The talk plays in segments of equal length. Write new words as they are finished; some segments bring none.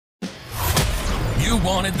You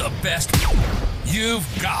wanted the best. You've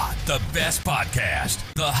got the best podcast.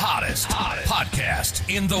 The hottest podcast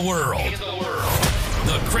in the world.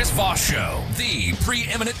 The Chris Voss Show, the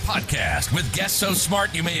preeminent podcast with guests so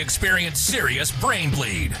smart you may experience serious brain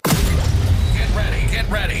bleed. Get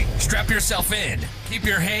ready. Strap yourself in. Keep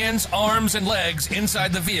your hands, arms, and legs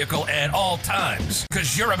inside the vehicle at all times,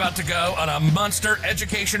 because you're about to go on a monster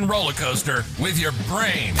education roller coaster with your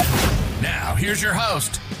brain. Now, here's your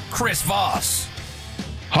host, Chris Voss.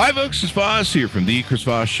 Hi, folks. Chris Voss here from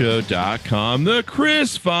thechrisvossshow.com,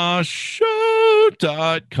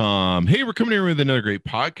 thechrisvossshow.com. Hey, we're coming here with another great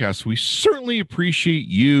podcast. We certainly appreciate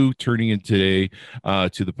you turning in today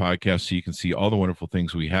to the podcast so you can see all the wonderful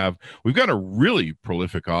things we have. We've got a really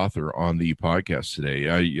prolific author on the podcast today.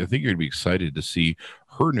 I think you're going to be excited to see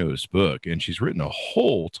her newest book, and she's written a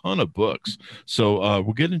whole ton of books. So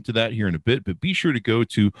we'll get into that here in a bit, but be sure to go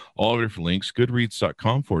to all of our different links,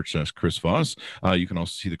 goodreads.com/Chris Voss. You can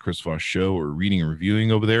also see the Chris Voss Show or reading and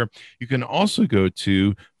reviewing over there. You can also go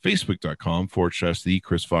to facebook.com/the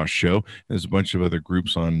Chris Voss Show. There's a bunch of other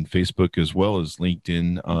groups on Facebook as well as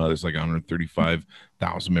LinkedIn. There's like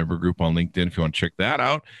 135,000 member group on LinkedIn if you want to check that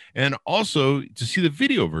out. And also to see the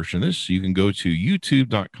video version of this, you can go to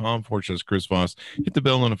youtube.com/Chris Voss, hit the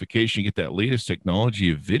bell notification, get that latest technology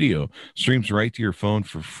of video, streams right to your phone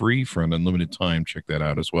for free for an unlimited time. Check that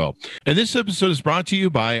out as well. And this episode is brought to you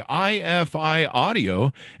by IFI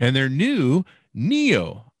Audio and their new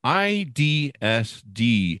Neo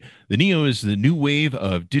IDSD. The Neo is the new wave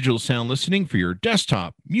of digital sound listening for your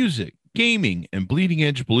desktop, music, gaming, and bleeding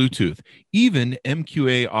edge Bluetooth, even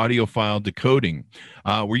MQA audiophile decoding.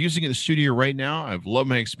 We're using it in the studio right now. I've loved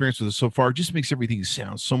my experience with it so far. It just makes everything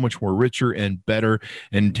sound so much more richer and better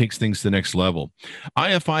and takes things to the next level.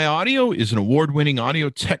 IFI Audio is an award-winning audio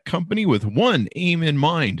tech company with one aim in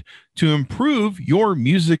mind: to improve your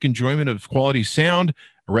music enjoyment of quality sound,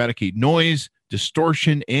 eradicate noise,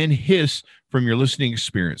 distortion, and hiss from your listening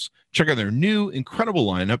experience. Check out their new incredible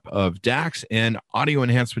lineup of DACs and audio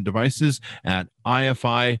enhancement devices at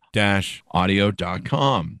ifi-audio.com.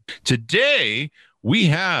 Today, we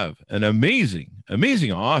have an amazing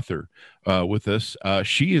author with us.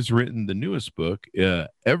 She has written the newest book,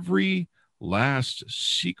 Every Last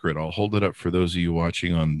Secret. I'll hold it up for those of you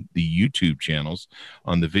watching on the YouTube channels,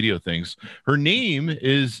 on the video things. Her name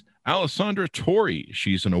is Alessandra Torre.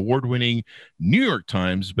 She's an award-winning New York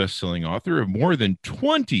Times bestselling author of more than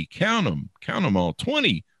 20, count them all,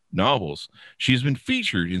 20 novels. She's been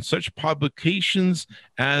featured in such publications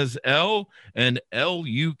as Elle and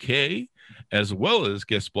LUK, as well as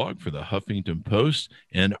guest blog for the Huffington Post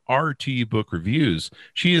and RT Book Reviews.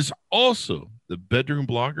 She is also the bedroom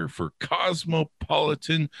blogger for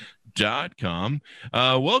Cosmopolitan.com.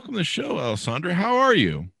 Welcome to the show, Alessandra. How are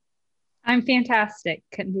you? I'm fantastic.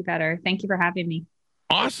 Couldn't be better. Thank you for having me.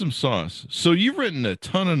 Awesome sauce. So you've written a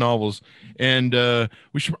ton of novels, and I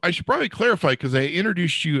should probably clarify, because I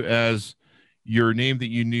introduced you as your name that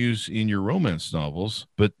you use in your romance novels,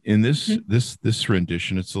 but in this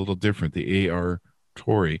rendition, it's a little different. The A.R.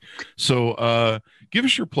 Torre. So give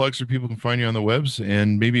us your plugs so people can find you on the webs,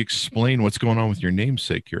 and maybe explain what's going on with your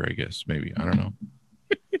namesake here. I guess maybe I don't know.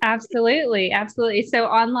 Absolutely. So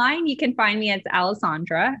online, you can find me as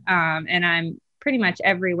Alessandra, and I'm pretty much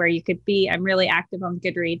everywhere you could be. I'm really active on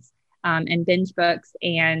Goodreads and Binge Books,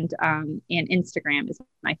 and Instagram is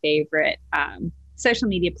my favorite social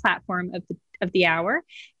media platform of the hour.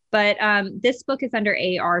 But this book is under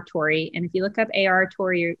A.R. Torre, and if you look up A.R.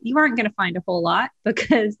 Torre, you aren't going to find a whole lot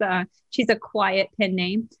because she's a quiet pen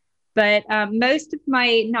name. But most of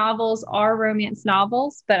my novels are romance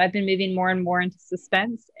novels, but I've been moving more and more into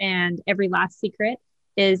suspense. And Every Last Secret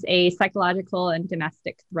is a psychological and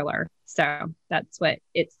domestic thriller. So that's what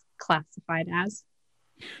it's classified as.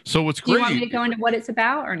 So what's great? Do you want me to go into what it's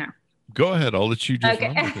about or no? Go ahead. I'll let you just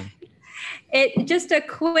run with it. Just a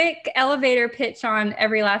quick elevator pitch on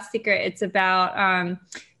Every Last Secret. It's about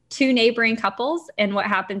two neighboring couples, and what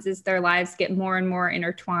happens is their lives get more and more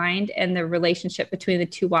intertwined, and the relationship between the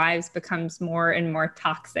two wives becomes more and more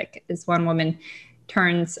toxic as one woman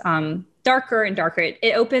turns darker and darker.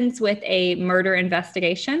 It opens with a murder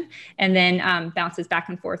investigation, and then bounces back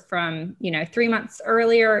and forth from 3 months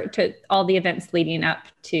earlier to all the events leading up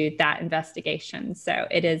to that investigation. So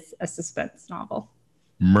it is a suspense novel.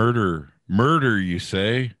 Murder, you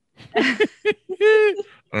say? I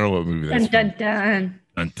don't know what movie that's dun, dun, dun.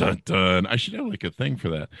 Dun, dun, dun. I should have like a thing for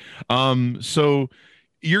that. So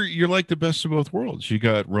you're like the best of both worlds. You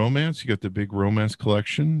got romance, you got the big romance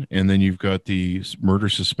collection, and then you've got the murder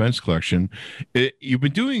suspense collection. You've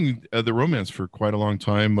been doing the romance for quite a long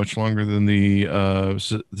time, much longer than the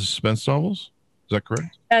suspense novels. that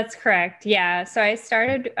correct? That's correct. Yeah. So I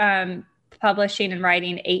started publishing and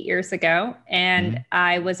writing 8 years ago, and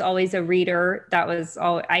I was always a reader. That was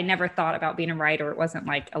all. I never thought about being a writer. It wasn't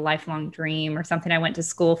like a lifelong dream or something I went to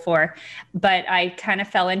school for, but I kind of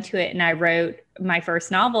fell into it, and I wrote my first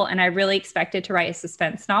novel, and I really expected to write a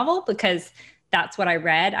suspense novel because that's what I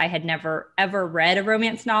read. I had never, ever read a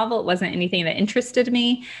romance novel. It wasn't anything that interested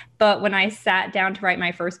me. But when I sat down to write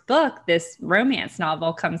my first book, this romance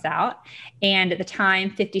novel comes out. And at the time,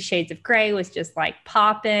 50 Shades of Grey was just like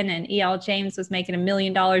popping, and E.L. James was making $1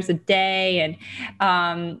 million a day. And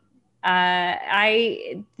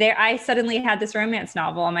I suddenly had this romance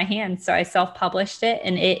novel on my hands. So I self-published it,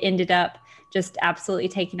 and it ended up just absolutely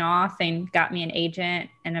taking off and got me an agent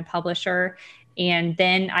and a publisher. And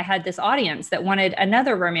then I had this audience that wanted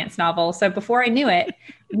another romance novel. So before I knew it,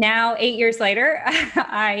 now 8 years later,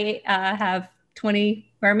 I have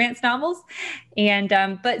 20 romance novels. And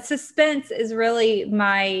but suspense is really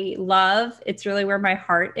my love. It's really where my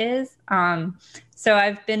heart is. So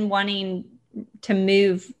I've been wanting to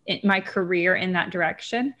move my career in that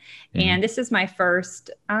direction. And this is my first,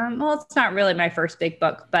 well, it's not really my first big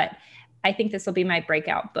book, but I think this will be my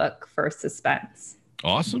breakout book for suspense.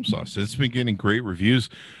 Awesome sauce. It's been getting great reviews.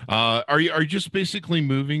 Are you just basically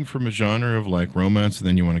moving from a genre of like romance and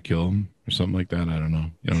then you want to kill them or something like that? I don't know.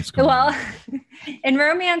 Well, in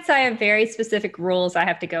romance, I have very specific rules I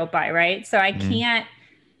have to go by, right? So I can't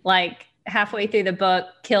like halfway through the book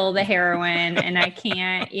kill the heroine, and I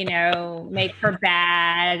can't, make her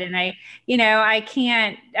bad, and I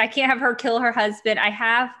can't have her kill her husband. I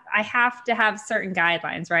have to have certain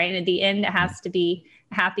guidelines, right? And at the end, it has to be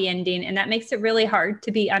happy ending, and that makes it really hard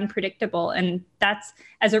to be unpredictable. And that's,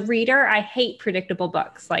 as a reader, I hate predictable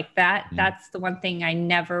books like that. That's the one thing I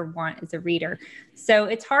never want as a reader. So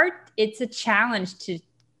it's hard. It's a challenge to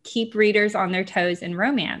keep readers on their toes in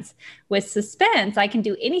romance. With suspense, I can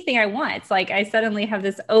do anything I want. It's like I suddenly have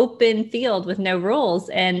this open field with no rules,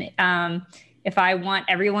 and if I want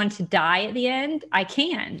everyone to die at the end, I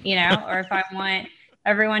can, or if I want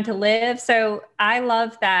everyone to live. So I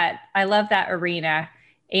love that arena.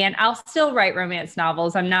 And I'll still write romance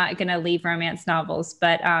novels. I'm not going to leave romance novels,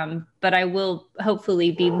 but I will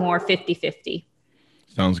hopefully be more 50-50.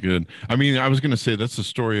 Sounds good. I mean, I was going to say that's the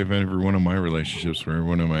story of every one of my relationships where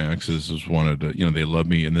one of my exes has wanted to, they love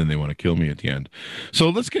me and then they want to kill me at the end. So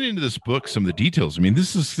let's get into this book, some of the details. I mean,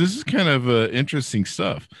 this is kind of interesting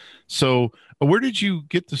stuff. So where did you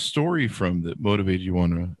get the story from that motivated you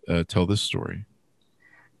want to tell this story?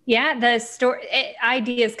 Yeah, the story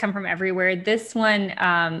ideas come from everywhere. This one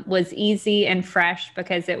was easy and fresh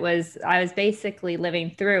because I was basically living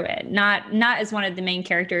through it. Not as one of the main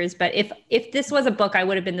characters, but if this was a book, I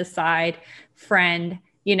would have been the side friend,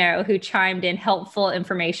 who chimed in helpful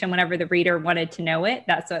information whenever the reader wanted to know it.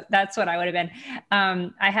 That's what I would have been.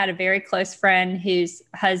 I had a very close friend whose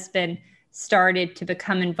husband started to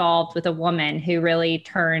become involved with a woman who really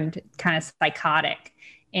turned kind of psychotic,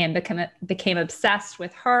 and became obsessed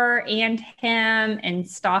with her and him and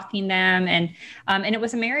stalking them. And it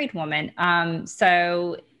was a married woman.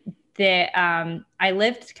 So I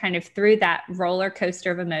lived kind of through that roller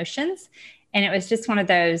coaster of emotions. And it was just one of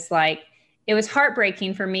those, like, it was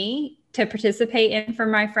heartbreaking for me to participate in for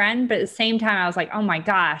my friend. But at the same time, I was like, oh my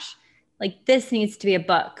gosh, like this needs to be a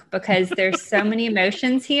book because there's so many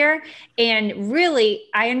emotions here. And really,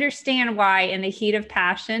 I understand why in the heat of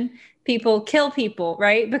passion, people kill people,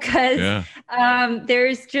 right? Because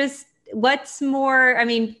there's just what's more, I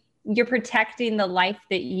mean, you're protecting the life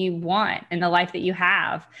that you want and the life that you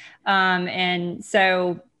have. And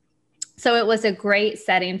so it was a great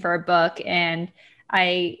setting for a book. And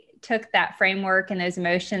I took that framework and those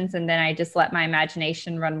emotions, and then I just let my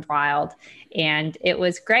imagination run wild. And it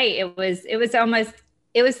was great. It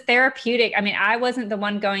was therapeutic. I mean, I wasn't the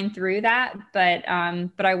one going through that, but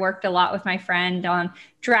I worked a lot with my friend on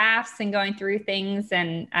drafts and going through things.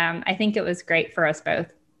 And I think it was great for us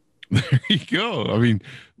both. There you go. I mean,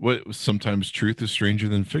 sometimes truth is stranger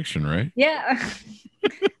than fiction, right? Yeah.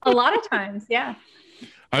 A lot of times. Yeah.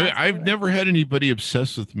 I've never had anybody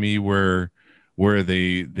obsessed with me where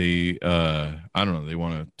they I don't know, they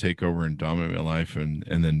want to take over and dominate my life and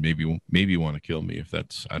then maybe want to kill me. If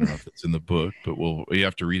that's, I don't know if it's in the book, but you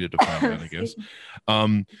have to read it to find out, I guess.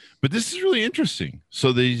 But this is really interesting.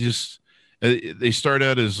 So they start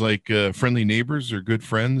out as like friendly neighbors or good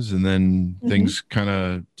friends, and then things kind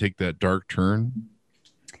of take that dark turn.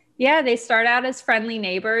 Yeah, they start out as friendly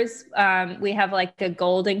neighbors. We have like a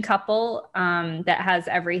golden couple that has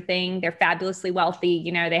everything. They're fabulously wealthy.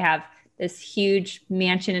 They have this huge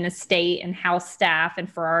mansion and estate and house staff and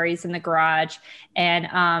Ferraris in the garage. And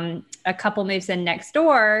a couple moves in next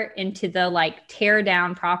door into the like tear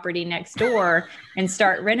down property next door and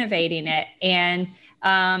start renovating it. And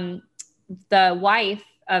the wife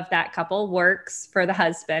of that couple works for the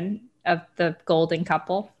husband of the golden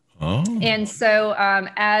couple. Oh. And so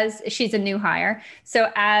as she's a new hire,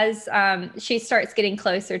 so as she starts getting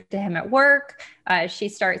closer to him at work, she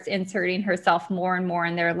starts inserting herself more and more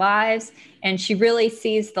in their lives. And she really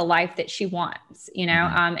sees the life that she wants, you know,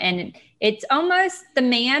 and it's almost the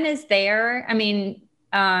man is there. I mean,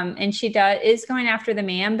 and she is going after the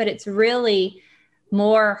man, but it's really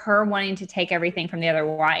more her wanting to take everything from the other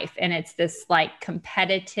wife. And it's this like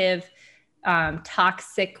competitive,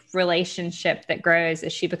 toxic relationship that grows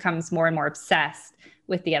as she becomes more and more obsessed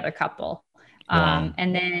with the other couple. Wow.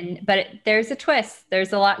 And then, but there's a twist.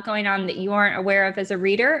 There's a lot going on that you aren't aware of as a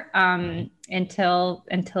reader until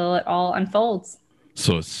it all unfolds.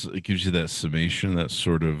 So it gives you that summation, that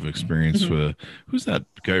sort of experience with who's that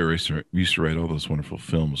guy who used to write all those wonderful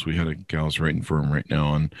films? We had a gal's writing for him right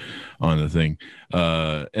now on the thing.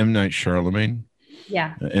 M. Night Shyamalan.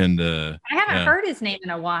 Yeah. And I haven't heard his name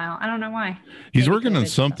in a while. I don't know why. He's working on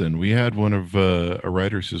something. We had one of a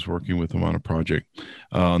writers who's working with him on a project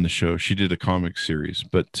on the show. She did a comic series,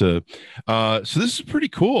 but so this is pretty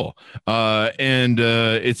cool. And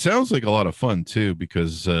it sounds like a lot of fun too,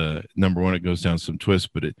 because number one, it goes down some twists,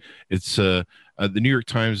 but it's the New York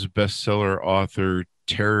Times bestseller author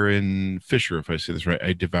Taryn Fisher, if I say this right.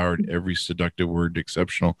 I devoured every seductive word,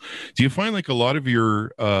 exceptional. Do you find like a lot of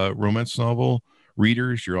your romance novel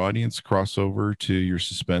readers, your audience, cross over to your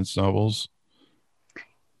suspense novels?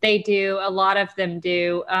 They do. A lot of them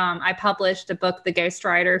do. I published a book, The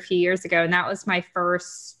Ghostwriter, a few years ago, and that was my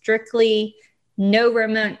first strictly no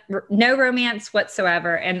romance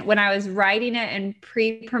whatsoever. And when I was writing it and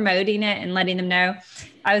pre-promoting it and letting them know,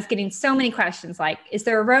 I was getting so many questions like, is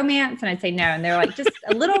there a romance? And I'd say no. And they're like, just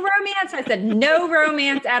a little romance? I said, no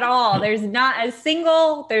romance at all. There's not a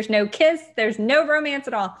single, there's no kiss, there's no romance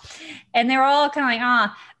at all. And they were all kind of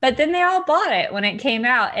like, but then they all bought it when it came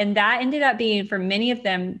out. And that ended up being, for many of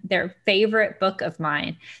them, their favorite book of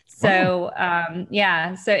mine. So,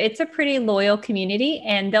 so it's a pretty loyal community,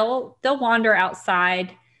 and they'll wander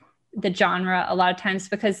outside the genre a lot of times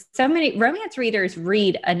because so many romance readers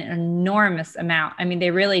read an enormous amount. I mean,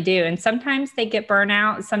 they really do. And sometimes they get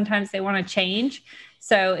burnout. Sometimes they want to change.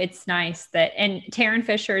 So it's nice that, and Taryn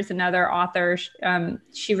Fisher is another author.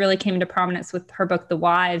 She really came into prominence with her book, The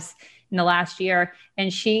Wives, in the last year.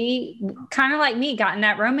 And she kind of like me got in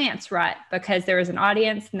that romance rut because there was an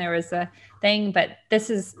audience and there was a thing, but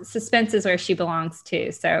suspense is where she belongs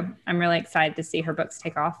too. So I'm really excited to see her books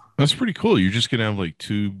take off. That's pretty cool. You're just going to have like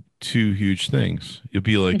two huge things. You'll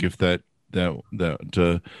be like, if that gal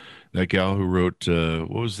who wrote, what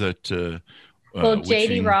was that?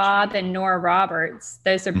 J.D. Robb and Nora Roberts,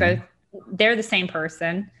 those are both, they're the same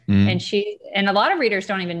person. And a lot of readers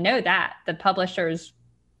don't even know that. The publishers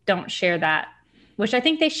don't share that, which I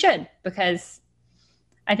think they should, because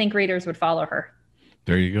I think readers would follow her.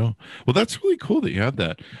 There you go. Well, that's really cool that you have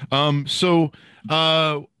that.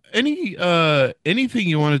 Anything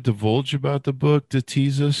you want to divulge about the book to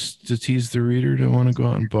tease the reader to want to go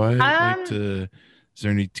out and buy it? Is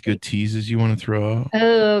there any good teases you want to throw out?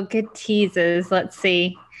 Oh, good teases. Let's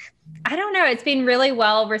see. I don't know. It's been really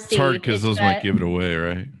well received. It's hard because those might give it away,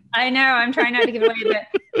 right? I know. I'm trying not to give it away, but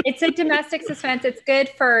it's a domestic suspense. It's good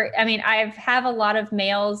for, I mean, I have a lot of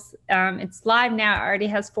males. It's live now. It already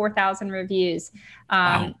has 4,000 reviews.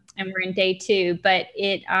 Wow. And we're in day 2, but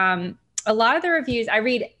a lot of the reviews, I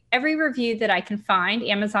read every review that I can find.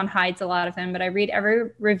 Amazon hides a lot of them, but I read every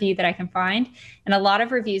review that I can find. And a lot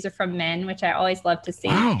of reviews are from men, which I always love to see.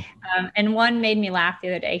 Wow. And one made me laugh the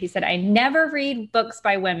other day. He said, I never read books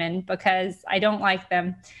by women because I don't like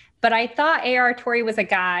them. But I thought A.R. Torre was a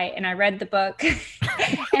guy, and I read the book,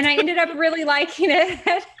 and I ended up really liking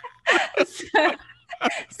it.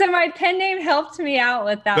 So my pen name helped me out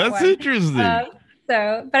with that one. That's interesting.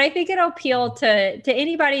 But I think it'll appeal to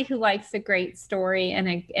anybody who likes a great story and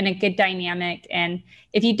a good dynamic. And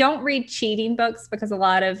if you don't read cheating books, because a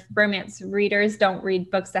lot of romance readers don't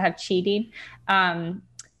read books that have cheating,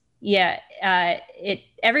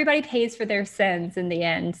 everybody pays for their sins in the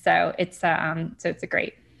end. So it's a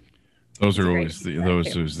great. Those are always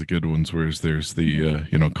the good ones. Whereas there's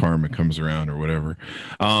the karma comes around or whatever.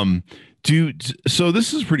 So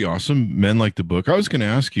this is pretty awesome. Men like the book. I was going to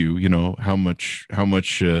ask you, how much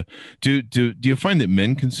do you find that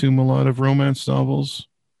men consume a lot of romance novels?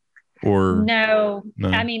 Or no.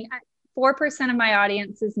 I mean, 4% of my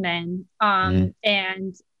audience is men.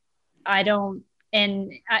 And I don't,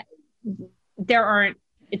 and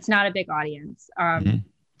it's not a big audience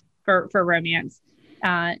for romance.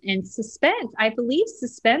 And suspense, I believe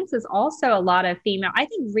suspense is also a lot of female. I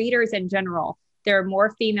think readers in general, there are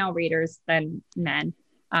more female readers than men,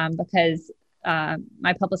 because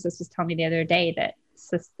my publicist was telling me the other day that,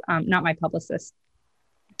 not my publicist,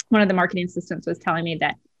 one of the marketing assistants was telling me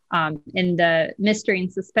that in the mystery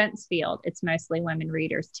and suspense field, it's mostly women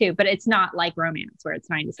readers too, but it's not like romance where it's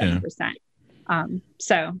 97%.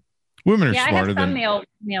 So women are I have smarter some than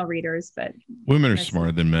male readers, but women are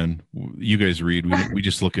smarter than men. You guys read. We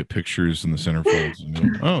just look at pictures in the centerfolds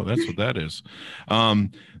and go, oh, that's what that is.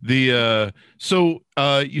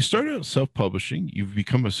 You started out self-publishing. You've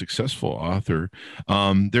become a successful author.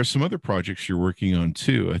 There's some other projects you're working on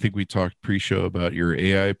too. I think we talked pre-show about your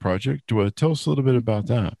AI project. Tell us a little bit about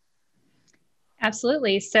that.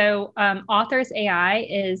 Absolutely. So Authors AI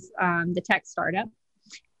is the tech startup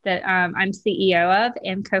that I'm CEO of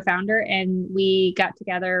and co-founder. And we got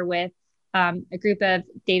together with a group of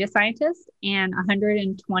data scientists and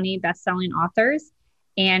 120 best-selling authors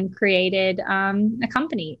and created a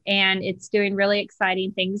company. And it's doing really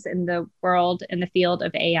exciting things in the world, in the field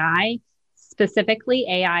of AI, specifically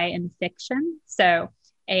AI in fiction. So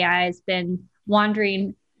AI has been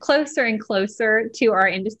wandering closer and closer to our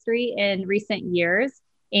industry in recent years.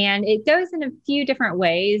 And it goes in a few different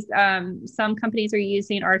ways. Some companies are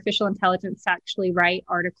using artificial intelligence to actually write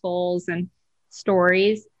articles and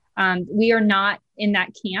stories. We are not in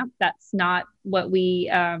that camp. That's not what we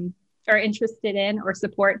are interested in or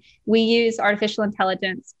support. We use artificial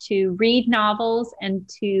intelligence to read novels and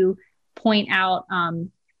to point out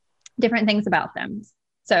different things about them.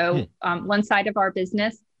 So one side of our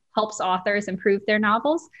business helps authors improve their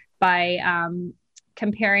novels by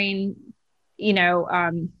comparing,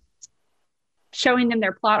 showing them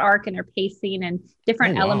their plot arc and their pacing and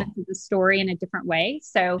different elements of the story in a different way.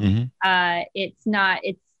 So it's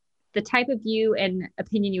the type of view and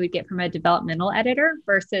opinion you would get from a developmental editor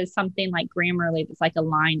versus something like Grammarly that's like a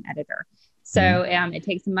line editor. So it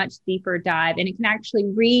takes a much deeper dive, and it can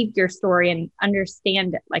actually read your story and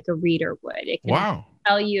understand it like a reader would. It can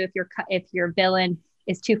tell you if your villain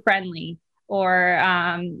is too friendly, or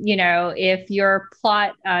if your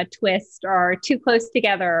plot twists are too close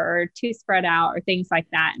together or too spread out, or things like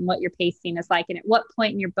that, and what your pacing is like, and at what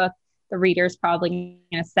point in your book the reader's probably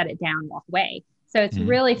going to set it down and walk away. So it's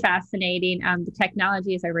really fascinating. The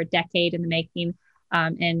technology is over a decade in the making.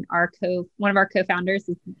 And one of our co-founders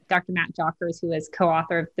is Dr. Matt Jockers, who is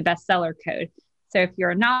co-author of the Bestseller Code. So if you're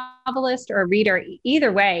a novelist or a reader,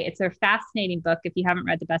 either way, it's a fascinating book if you haven't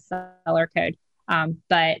read the Bestseller Code.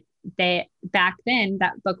 But back then,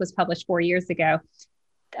 that book was published 4 years ago.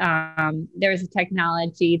 There was a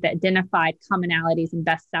technology that identified commonalities in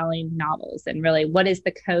best-selling novels, and really, what is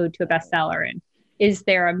the code to a bestseller, and is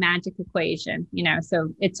there a magic equation? So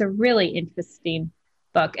it's a really interesting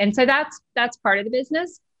book, and so that's part of the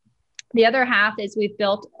business. The other half is we've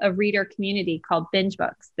built a reader community called Binge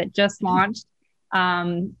Books that just launched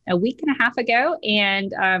a week and a half ago,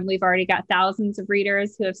 and we've already got thousands of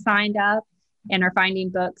readers who have signed up and are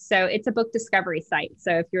finding books. So it's a book discovery site.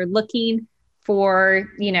 So if you're looking for,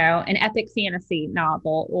 an epic fantasy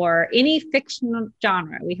novel or any fictional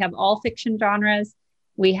genre, we have all fiction genres.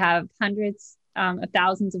 We have hundreds of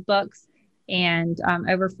thousands of books and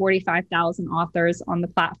over 45,000 authors on the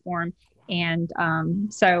platform. And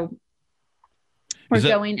so we're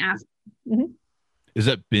going after. Is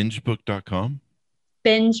that bingebook.com?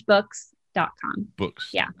 Bingebooks.com. Books.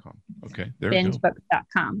 Yeah. Okay. There we go.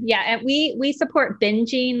 Bingebooks.com. Yeah. And we support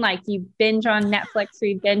binging, like you binge on Netflix or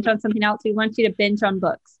you binge on something else. We want you to binge on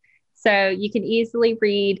books. So you can easily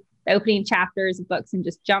read the opening chapters of books and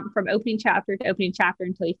just jump from opening chapter to opening chapter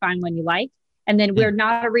until you find one you like. And then we're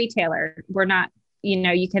not a retailer. We're not,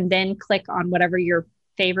 you can then click on whatever your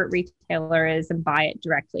favorite retailer is and buy it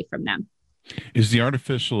directly from them. Is the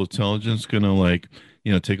artificial intelligence going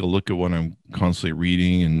to take a look at what I'm constantly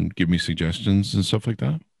reading and give me suggestions and stuff like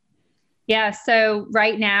that? Yeah. So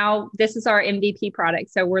right now, this is our MVP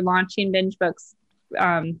product. So we're launching Binge Books.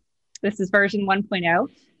 This is version 1.0.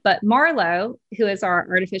 But Marlo, who is our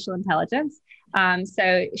artificial intelligence,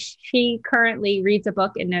 so she currently reads a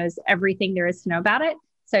book and knows everything there is to know about it.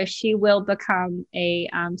 So she will become a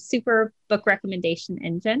super book recommendation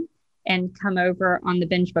engine and come over on the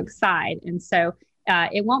Binge Book side. And so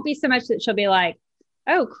it won't be so much that she'll be like,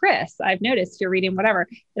 oh, Chris, I've noticed you're reading whatever.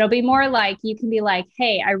 It'll be more like, you can be like,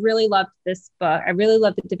 hey, I really loved this book. I really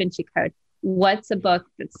love the Da Vinci Code. What's a book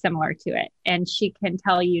that's similar to it? And she can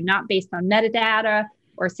tell you, not based on metadata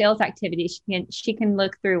or sales activity, she can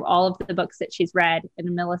look through all of the books that she's read in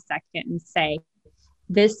a millisecond and say,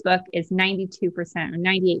 this book is 92% or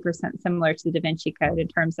 98% similar to the Da Vinci Code in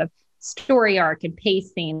terms of story arc and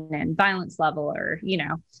pacing and violence level, or,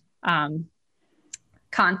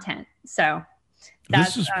 content. So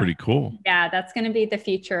this is pretty cool. Yeah, that's going to be the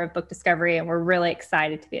future of book discovery, and we're really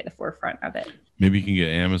excited to be at the forefront of it. Maybe you can get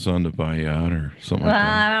Amazon to buy you out or something like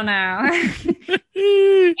that. I don't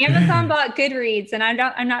know. Amazon bought Goodreads, and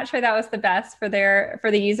I'm not sure that was the best for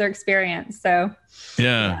the user experience. So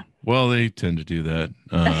yeah. Well, they tend to do that.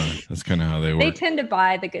 That's kind of how they work. They tend to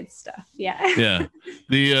buy the good stuff. Yeah.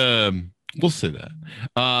 Yeah. We'll say that.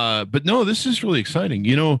 But no, this is really exciting.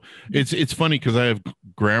 It's funny because I have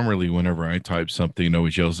Grammarly. Whenever I type something, it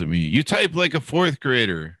always yells at me, "You type like a fourth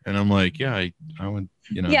grader," and I'm like, "Yeah, I would."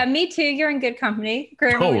 Yeah, me too. You're in good company.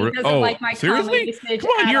 Grammarly doesn't like my seriously? usage.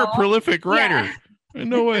 Come on, you're a prolific writer. Yeah.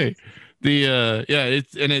 No way.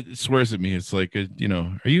 It swears at me. It's like, are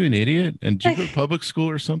you an idiot? And did you go to public school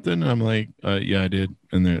or something? And I'm like, yeah, I did.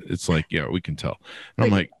 And it's like, yeah, we can tell. And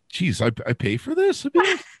I'm like, geez, I pay for this.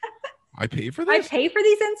 I pay for this. I pay for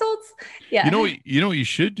these insults. Yeah. You know what you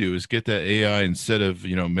should do is get that AI, instead of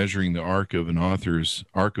measuring the arc of an author's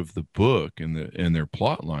arc of the book and their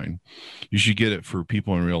plot line. You should get it for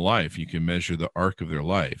people in real life. You can measure the arc of their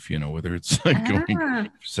life. Whether it's like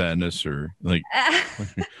going sadness or like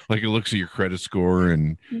it looks at your credit score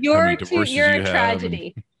and how many divorces you have.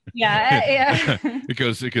 Tragedy. Yeah. It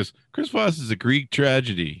goes, Chris Voss is a Greek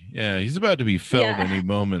tragedy. Yeah, he's about to be felled any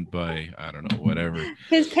moment by, I don't know, whatever.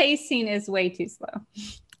 His pacing is way too slow.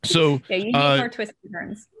 So you need more twists and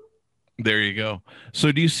turns. There you go.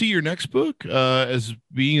 So do you see your next book as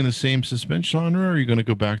being in the same suspense genre, or are you going to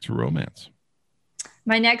go back to romance?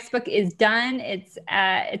 My next book is done. It's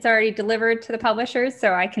already delivered to the publishers,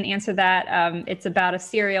 so I can answer that. It's about a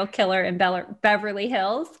serial killer in Beverly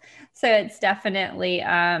Hills. So it's definitely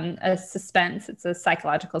a suspense. It's a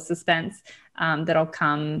psychological suspense that'll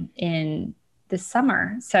come in this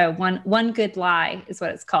summer. So one Good Lie is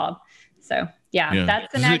what it's called. So yeah.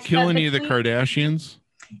 That's the next. Does it kill any of the Kardashians?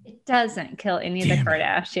 It doesn't kill any of the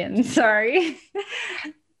Kardashians. Sorry.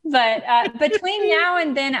 But between now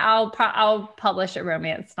and then, I'll publish a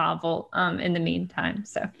romance novel in the meantime.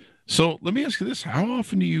 So let me ask you this: how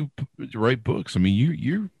often do you write books? I mean,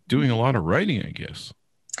 you're doing a lot of writing, I guess.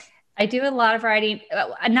 I do a lot of writing,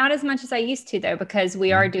 not as much as I used to, though, because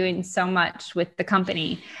we are doing so much with the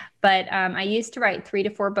company. But I used to write 3 to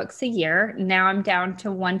 4 books a year. Now I'm down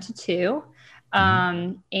to 1 to 2.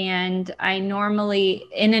 And I normally,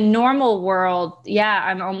 in a normal world,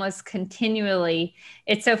 I'm almost continually,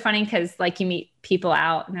 it's so funny because like you meet people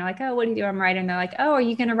out and they're like, "Oh, what do you do?" I'm writing. And they're like, "Oh, are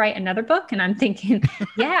you going to write another book?" And I'm thinking,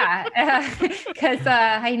 because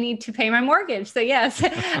I need to pay my mortgage. So yes.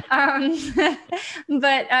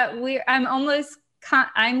 But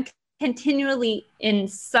I'm continually in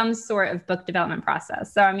some sort of book development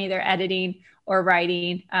process. So I'm either editing or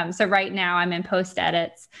writing. So right now I'm in post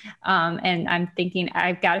edits, and I'm thinking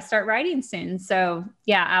I've got to start writing soon. So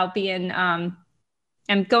yeah, I'll be in, I'm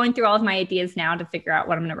going through all of my ideas now to figure out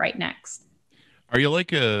what I'm going to write next. Are you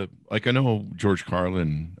like I know George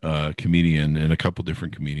Carlin, comedian, and a couple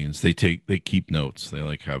different comedians, they keep notes.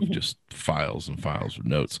 They have just files and files of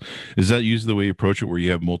notes. Is that usually the way you approach it, where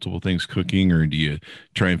you have multiple things cooking, or do you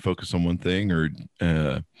try and focus on one thing, or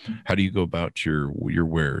how do you go about your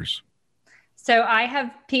wares? So I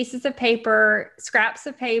have pieces of paper, scraps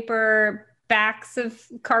of paper, backs of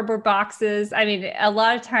cardboard boxes. I mean, a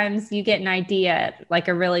lot of times you get an idea at like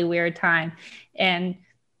a really weird time. And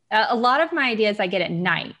a lot of my ideas I get at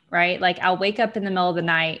night, right? Like I'll wake up in the middle of the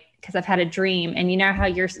night because I've had a dream, and you know how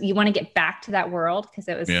you want to get back to that world because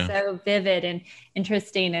it was so vivid and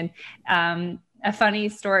interesting. And a funny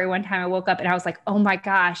story, one time I woke up and I was like, oh my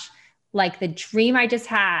gosh, like the dream I just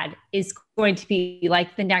had is going to be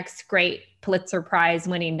like the next great Pulitzer Prize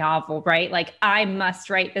winning novel, right? Like I must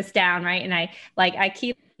write this down, right? And I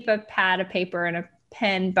keep a pad of paper and a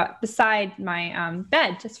pen beside my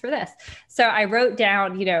bed just for this. So I wrote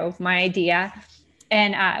down, my idea,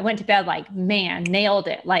 and I went to bed like, man, nailed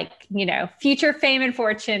it. Like, future fame and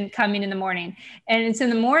fortune coming in the morning. And it's in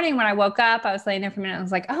the morning when I woke up, I was laying there for a minute. I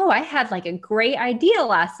was like, oh, I had like a great idea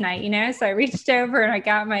last night, So I reached over and I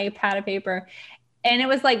got my pad of paper, and it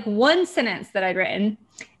was like one sentence that I'd written.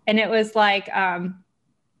 And it was like,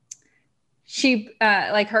 she,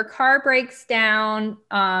 like her car breaks down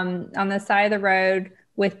on the side of the road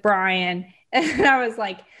with Brian. And I was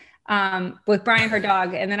like, with Brian, her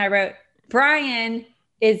dog. And then I wrote, Brian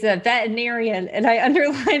is a veterinarian. And I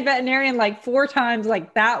underlined veterinarian like 4 times.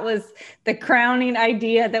 Like that was the crowning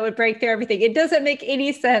idea that would break through everything. It doesn't make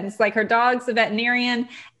any sense. Like her dog's a veterinarian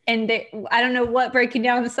I don't know what breaking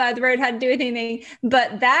down the side of the road had to do with anything,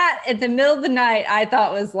 but that at the middle of the night, I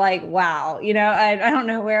thought was like, wow, I don't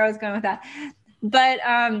know where I was going with that. But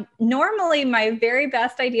normally my very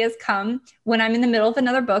best ideas come when I'm in the middle of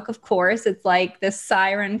another book. Of course, it's like this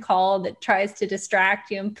siren call that tries to distract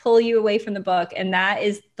you and pull you away from the book. And that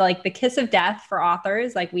is like the kiss of death for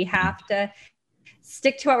authors. Like we have to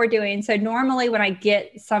stick to what we're doing. So normally when I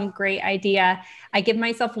get some great idea, I give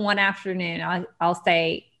myself one afternoon. I'll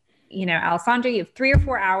say, Alessandra, you have 3 or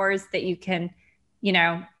 4 hours that you can,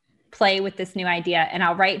 play with this new idea. And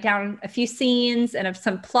I'll write down a few scenes and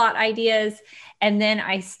some plot ideas. And then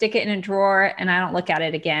I stick it in a drawer and I don't look at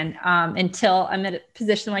it again until I'm at a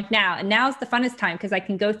position like now. And now is the funnest time because I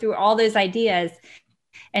can go through all those ideas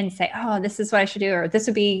and say, oh, this is what I should do. Or this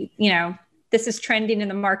would be, this is trending in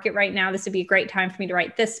the market right now. This would be a great time for me to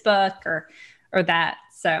write this book or that.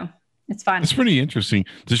 So it's fun. It's pretty interesting.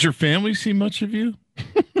 Does your family see much of you?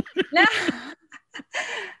 No.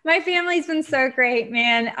 My family's been so great,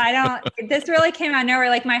 man. This really came out of nowhere.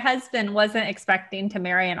 Like my husband wasn't expecting to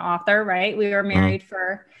marry an author, right? We were married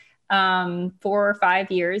for 4 or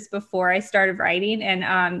 5 years before I started writing.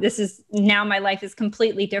 And this is now my life is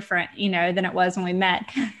completely different, than it was when we met.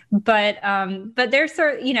 But they're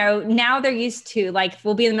sort of, now they're used to like,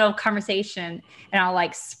 we'll be in the middle of conversation and I'll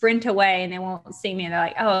like sprint away and they won't see me. And they're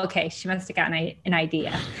like, oh, okay, she must have gotten an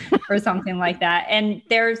idea or something like that. And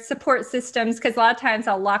their support systems, because a lot of times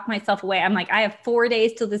I'll lock myself away. I'm like, I have 4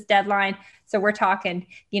 days till this deadline. So we're talking,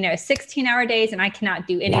 16-hour days and I cannot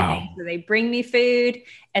do anything. Wow. So they bring me food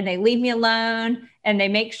and they leave me alone and they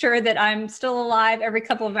make sure that I'm still alive every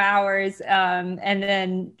couple of hours.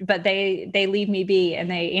 But they leave me be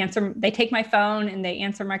and they take my phone and they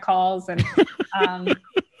answer my calls and,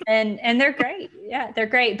 and they're great. Yeah, they're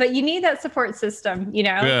great. But you need that support system,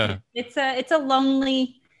 Yeah. It's a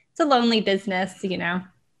lonely business,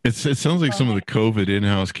 It sounds like some of the COVID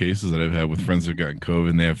in-house cases that I've had with friends who've gotten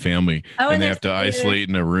COVID and they have family and they have to isolate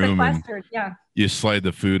in a room and you slide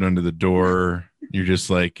the food under the door. You're just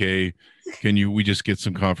like, hey, we just get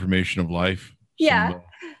some confirmation of life? Yeah.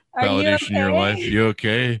 Validation in your life. You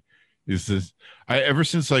okay? Ever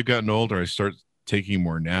since I've gotten older, I start taking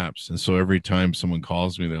more naps. And so every time someone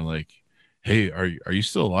calls me, they're like, hey, are you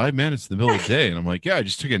still alive, man? It's the middle of the day. And I'm like, yeah, I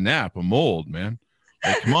just took a nap. I'm old, man.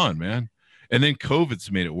 Like, come on, man. And then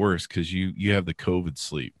COVID's made it worse because you have the COVID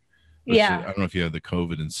sleep. Yeah. I don't know if you have the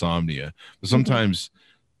COVID insomnia, but sometimes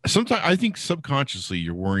I think subconsciously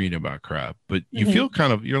you're worrying about crap, but you feel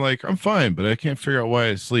you're like, I'm fine, but I can't figure out why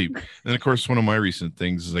I sleep. And then of course, one of my recent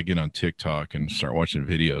things is I get on TikTok and start watching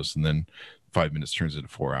videos and then 5 minutes turns into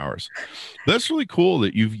 4 hours. But that's really cool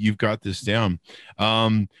that you've got this down.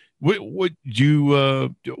 What do you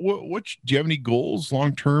have any goals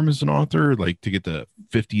long term as an author, like to get to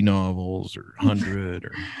 50 novels or 100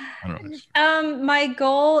 or I don't know? My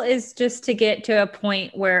goal is just to get to a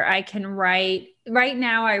point where I can write. Right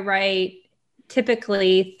now, I write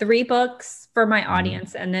typically 3 books for my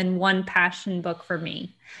audience and then 1 passion book for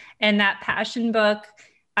me. And that passion book,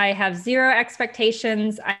 I have 0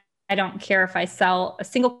 expectations. I don't care if I sell a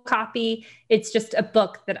single copy. It's just a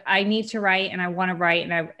book that I need to write and I want to write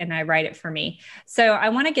and I write it for me. So I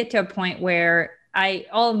want to get to a point where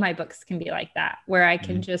all of my books can be like that, where I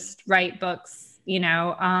can just write books,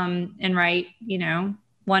 and write, 1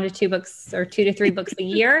 to 2 books or 2 to 3 books a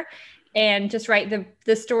year and just write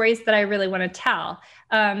the stories that I really want to tell.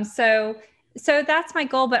 So that's my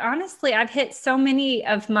goal. But honestly, I've hit so many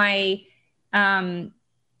of my, I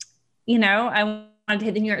wanted to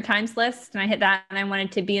hit the New York Times list and I hit that, and I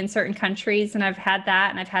wanted to be in certain countries and I've had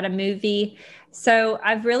that, and I've had a movie. So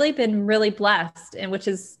I've really been really blessed, and which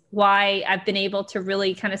is why I've been able to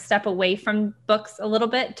really kind of step away from books a little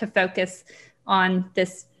bit to focus on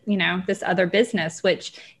this, this other business,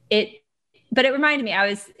 but it reminded me,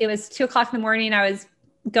 it was 2:00 in the morning. I was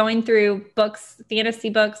going through books, fantasy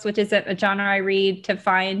books, which isn't a genre I read, to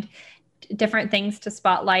find different things to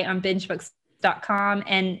spotlight on bingebooks.com.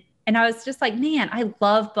 And I was just like, man, I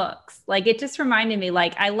love books. Like, it just reminded me,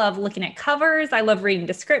 like, I love looking at covers. I love reading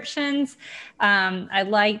descriptions. I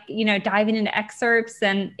like, diving into excerpts.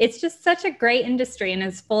 And it's just such a great industry and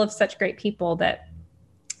it's full of such great people that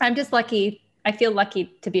I'm just lucky. I feel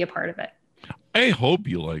lucky to be a part of it. I hope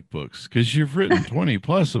you like books because you've written 20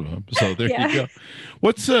 plus of them. So there you go.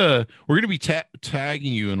 We're going to be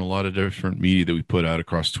tagging you in a lot of different media that we put out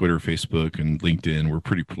across Twitter, Facebook, and LinkedIn. We're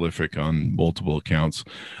pretty prolific on multiple accounts.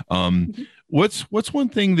 What's one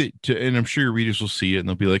thing and I'm sure your readers will see it and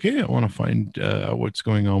they'll be like, hey, I want to find what's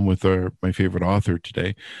going on with my favorite author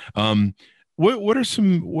today. What's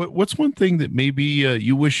one thing that maybe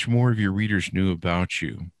you wish more of your readers knew about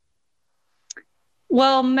you?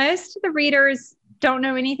 Well, most of the readers don't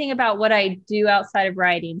know anything about what I do outside of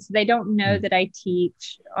writing. So they don't know that I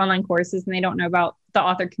teach online courses, and they don't know about the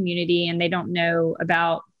author community, and they don't know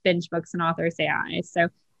about binge books and authors AI. So,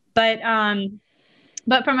 but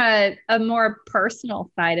from a more personal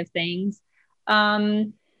side of things,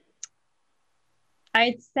 I'd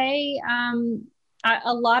say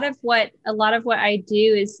a lot of what I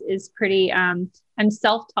do is pretty. I'm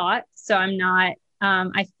self-taught, so I'm not.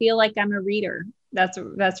 I feel like I'm a reader.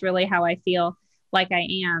 That's really how I feel like I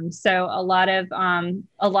am. So a lot of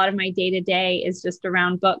my day-to-day is just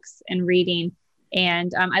around books and reading.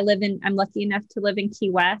 And I'm lucky enough to live in Key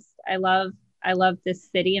West. I love this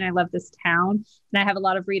city and I love this town. And I have a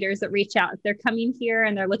lot of readers that reach out if they're coming here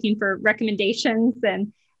and they're looking for recommendations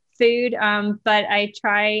and food. But we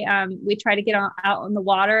try to get out on the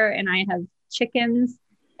water, and I have chickens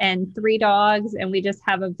and 3 dogs, and we just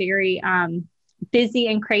have a very busy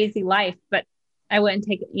and crazy life. But I wouldn't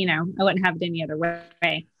have it any other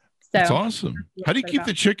way. So that's awesome. How do you keep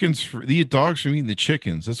the dogs from eating the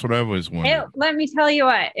chickens? That's what I always wondered. Let me tell you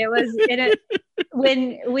what, it was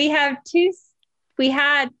when we had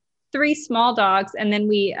 3 small dogs, and then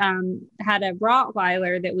we had a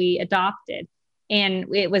Rottweiler that we adopted,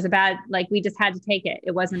 and it was we just had to take it.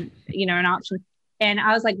 It wasn't, an option. And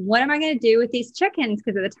I was like, what am I going to do with these chickens?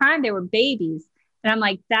 Because at the time they were babies, and I'm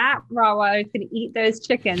like, that Rottweiler is going to eat those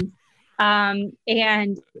chickens.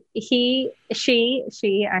 And she,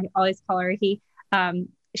 I always call her he,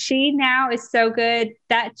 she now is so good.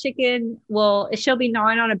 That chicken she'll be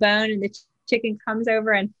gnawing on a bone, and the chicken comes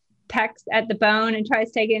over and pecks at the bone and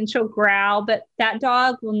tries to take it, and she'll growl, but that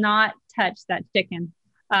dog will not touch that chicken.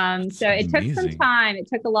 So it took some time. It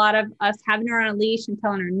took a lot of us having her on a leash and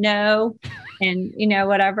telling her no, and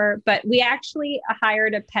whatever. But we actually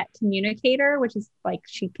hired a pet communicator, which is like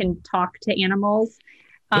she can talk to animals.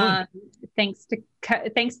 Thanks to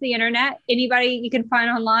the internet. Anybody you can find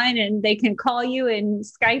online, and they can call you and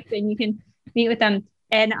Skype, and you can meet with them.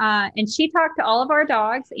 And she talked to all of our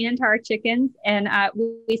dogs and to our chickens. And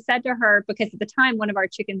we said to her, because at the time one of our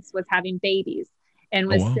chickens was having babies and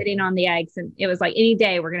was sitting on the eggs, and it was like, any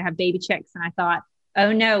day we're going to have baby chicks. And I thought,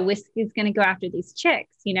 oh no, Whiskey's going to go after these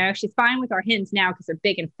chicks. She's fine with our hens now because they're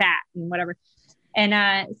big and fat and whatever.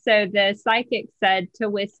 And so the psychic said to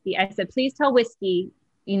Whiskey, I said, please tell Whiskey,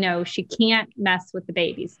 she can't mess with the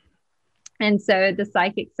babies. And so the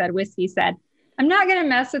psychic said, Whiskey said, I'm not going to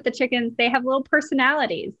mess with the chickens. They have little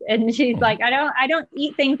personalities. And she's like, I don't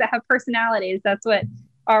eat things that have personalities. That's what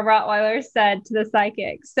our Rottweiler said to the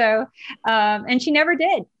psychic. So, and she never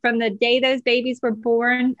did. From the day those babies were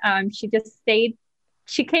born, she just stayed.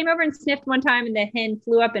 She came over and sniffed one time, and the hen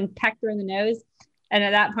flew up and pecked her in the nose. And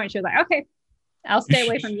at that point she was like, okay, I'll stay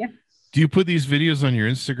away from you. Do you put these videos on your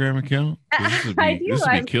Instagram account? This would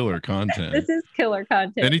be killer content. This is killer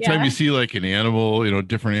content. Anytime you see like an animal,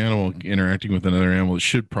 different animal interacting with another animal, it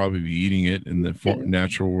should probably be eating it in the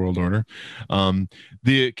natural world order.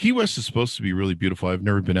 The Key West is supposed to be really beautiful. I've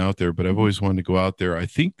never been out there, but I've always wanted to go out there. I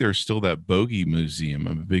think there's still that Bogey Museum.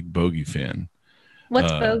 I'm a big Bogey fan.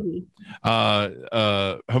 What's Bogey?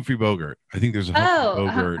 Humphrey Bogart. I think there's a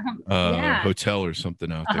Humphrey Bogart hotel or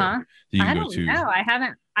something out there that you can go to. No, I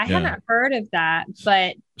haven't heard of that,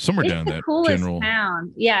 but somewhere down that coolest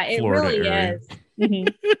town. Yeah, it Florida really area. is.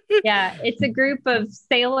 Yeah, it's a group of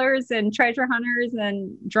sailors and treasure hunters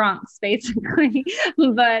and drunks, basically.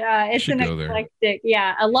 But it's an eclectic.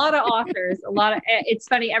 Yeah, a lot of authors. It's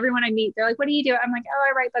funny. Everyone I meet, they're like, "What do you do?" I'm like, "Oh,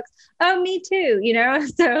 I write books." Oh, me too.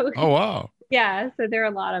 So. Oh wow. Yeah, so there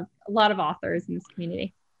are a lot of authors in this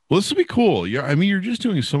community. Well, this will be cool. Yeah, I mean, you're just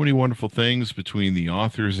doing so many wonderful things between the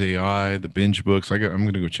authors AI, the binge books. I'm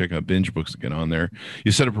going to go check out binge books again on there.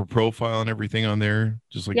 You set up a profile and everything on there,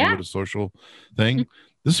 just like you would a social thing. Mm-hmm.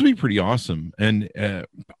 This will be pretty awesome. And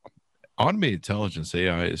automated intelligence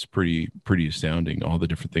AI is pretty astounding, all the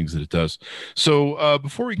different things that it does. So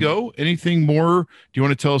before we go, anything more? Do you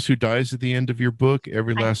want to tell us who dies at the end of your book,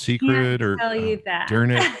 Every Last Secret? Or tell you that.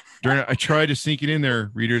 Darn it. I tried to sneak it in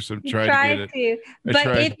there, readers. I'm trying to get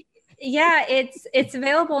it. It's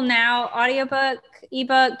available now, audiobook,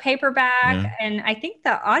 ebook, paperback, and I think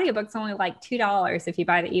the audiobook's only like $2 if you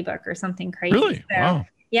buy the ebook or something crazy. Really? So, wow.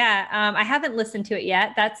 Yeah, I haven't listened to it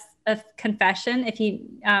yet. That's a confession. If you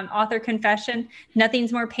author confession,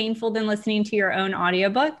 nothing's more painful than listening to your own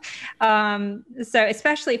audiobook. So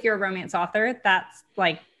especially if you're a romance author, that's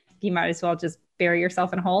like, you might as well just bury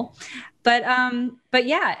yourself in a hole. But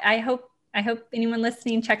yeah, I hope anyone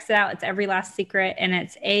listening checks it out. It's Every Last Secret, and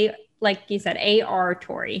it's like you said, A.R.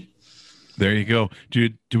 Torre. There you go. Do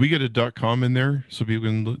we get a .com in there so people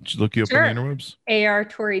can look you up on the interwebs?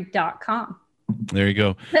 artorre.com. There you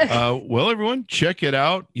go. Well, everyone, check it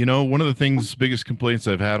out. One of the biggest complaints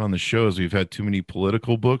I've had on the show is we've had too many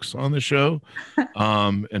political books on the show,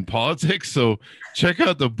 and politics. So check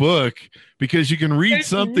out the book because you can read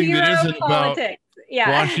something that isn't politics. About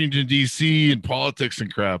Washington, D.C. and politics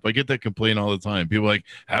and crap. I get that complaint all the time. People are like,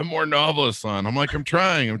 have more novelists on. I'm like, I'm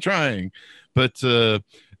trying. But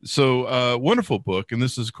so wonderful book. And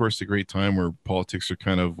this is, of course, a great time where politics are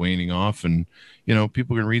kind of waning off and,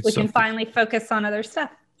 people can read we can finally focus on other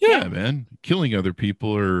stuff. Yeah, man. Killing other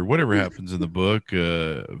people or whatever happens in the book.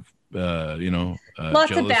 Lots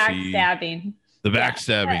jealousy, of backstabbing. The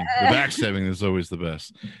backstabbing is always the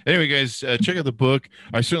best. Anyway, guys, check out the book.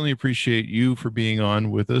 I certainly appreciate you for being on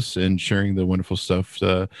with us and sharing the wonderful stuff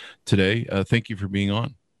today. Thank you for being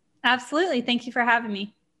on. Absolutely. Thank you for having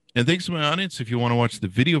me. And thanks to my audience. If you want to watch the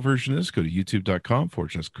video version of this, go to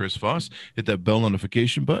youtube.com/Chris Voss. Hit that bell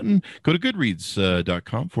notification button. Go to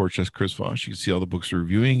goodreads.com/Chris Voss. You can see all the books we're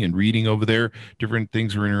reviewing and reading over there, different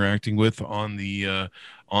things we're interacting with on the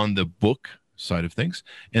book side of things.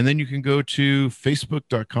 And then you can go to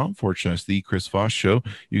facebook.com/The Chris Voss Show.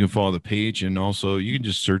 You can follow the page, and also you can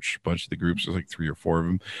just search a bunch of the groups. There's like 3 or 4 of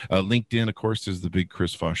them. LinkedIn, of course, is the big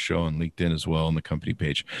Chris Voss Show on LinkedIn as well on the company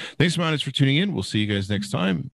page. Thanks so much for tuning in. We'll see you guys next time.